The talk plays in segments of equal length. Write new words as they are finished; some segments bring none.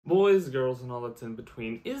Boys, girls, and all that's in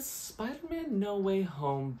between, is Spider-Man No Way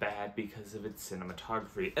Home bad because of its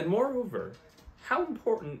cinematography? And moreover, how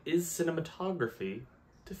important is cinematography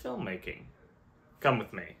to filmmaking? Come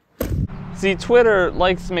with me. See, Twitter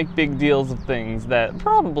likes to make big deals of things that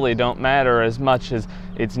probably don't matter as much as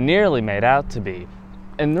it's nearly made out to be.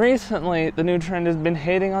 And recently, the new trend has been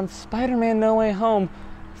hating on Spider-Man No Way Home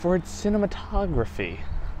for its cinematography.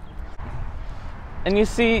 And you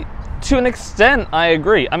see, to an extent, I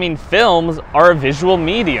agree. I mean, films are a visual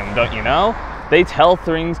medium, don't you know? They tell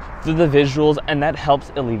things through the visuals, and that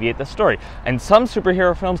helps alleviate the story. And some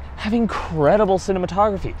superhero films have incredible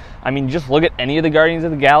cinematography. I mean, just look at any of the Guardians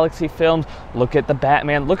of the Galaxy films, look at the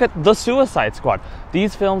Batman, look at the Suicide Squad.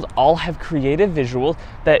 These films all have creative visuals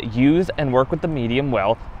that use and work with the medium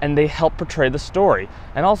well, and they help portray the story.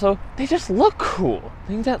 And also, they just look cool.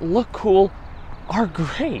 Things that look cool are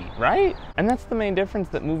great, right? And that's the main difference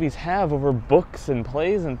that movies have over books and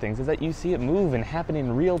plays and things, is that you see it move and happen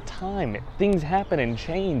in real time. Things happen and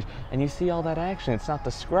change, and you see all that action. It's not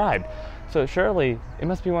described. So surely, it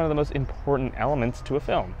must be one of the most important elements to a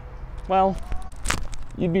film. Well,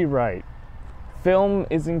 you'd be right. Film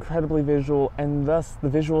is incredibly visual, and thus the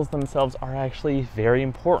visuals themselves are actually very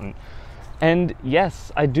important. And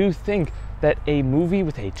yes, I do think that a movie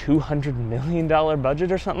with a $200 million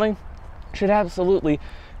budget or something should absolutely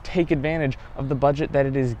take advantage of the budget that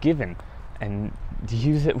it is given and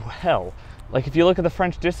use it well. Like, if you look at The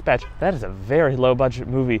French Dispatch, that is a very low budget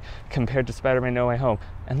movie compared to Spider-Man No Way Home,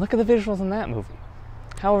 and look at the visuals in that movie.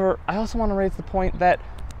 However, I also want to raise the point that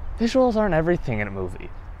visuals aren't everything in a movie.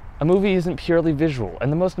 A movie isn't purely visual,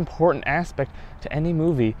 and the most important aspect to any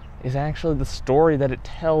movie is actually the story that it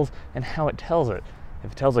tells and how it tells it.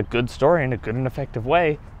 If it tells a good story in a good and effective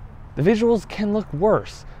way, the visuals can look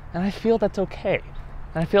worse. And I feel that's okay.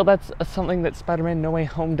 And I feel that's something that Spider-Man No Way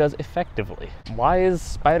Home does effectively. Why is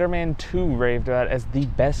Spider-Man 2 raved about as the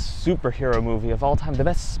best superhero movie of all time, the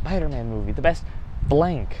best Spider-Man movie, the best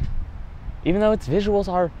blank? Even though its visuals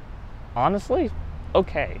are, honestly,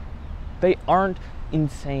 okay. They aren't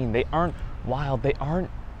insane, they aren't wild, they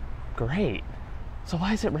aren't great. So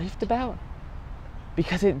why is it raved about?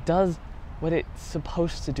 Because it does what it's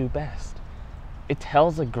supposed to do best. It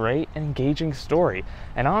tells a great and engaging story.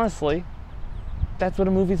 And honestly, that's what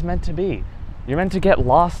a movie's meant to be. You're meant to get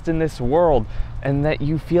lost in this world, and that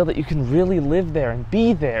you feel that you can really live there and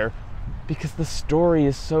be there because the story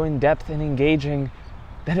is so in-depth and engaging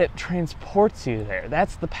that it transports you there.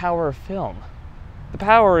 That's the power of film. The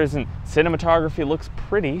power isn't cinematography looks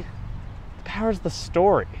pretty. The power is the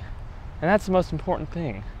story. And that's the most important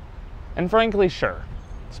thing. And frankly, sure,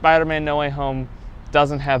 Spider-Man No Way Home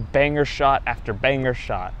doesn't have banger shot after banger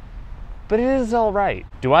shot, but it is all right.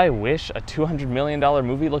 Do I wish a $200 million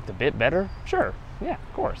movie looked a bit better? Sure, yeah,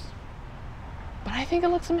 of course. But I think it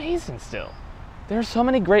looks amazing still. There are so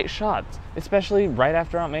many great shots, especially right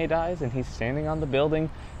after Aunt May dies and he's standing on the building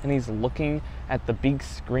and he's looking at the big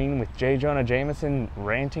screen with J. Jonah Jameson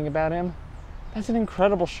ranting about him. That's an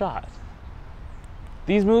incredible shot.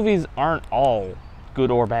 These movies aren't all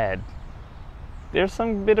good or bad. There's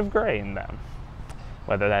some bit of gray in them.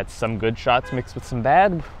 Whether that's some good shots mixed with some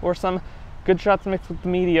bad, or some good shots mixed with the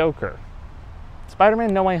mediocre.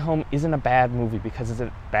 Spider-Man No Way Home isn't a bad movie because it's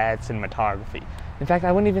a bad cinematography. In fact,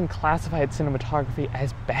 I wouldn't even classify its cinematography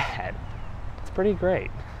as bad. It's pretty great.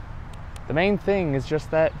 The main thing is just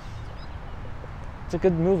that it's a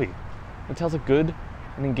good movie. It tells a good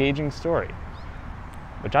and engaging story,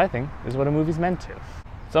 which I think is what a movie's meant to.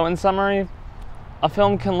 So in summary, a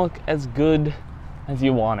film can look as good as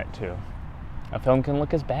you want it to. A film can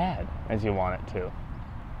look as bad as you want it to.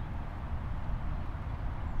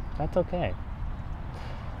 That's okay.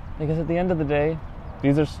 Because at the end of the day,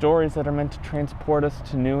 these are stories that are meant to transport us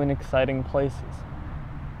to new and exciting places.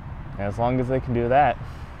 And as long as they can do that,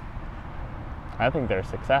 I think they're a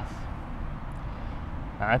success.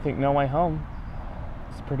 And I think No Way Home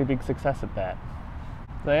is a pretty big success at that.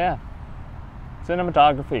 So yeah,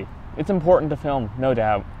 cinematography. It's important to film, no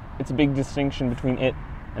doubt. It's a big distinction between it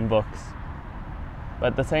and books. But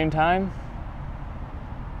at the same time,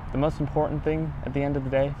 the most important thing at the end of the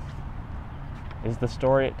day is the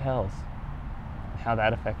story it tells, how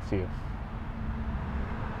that affects you.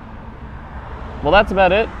 Well, that's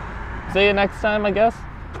about it. See you next time, I guess.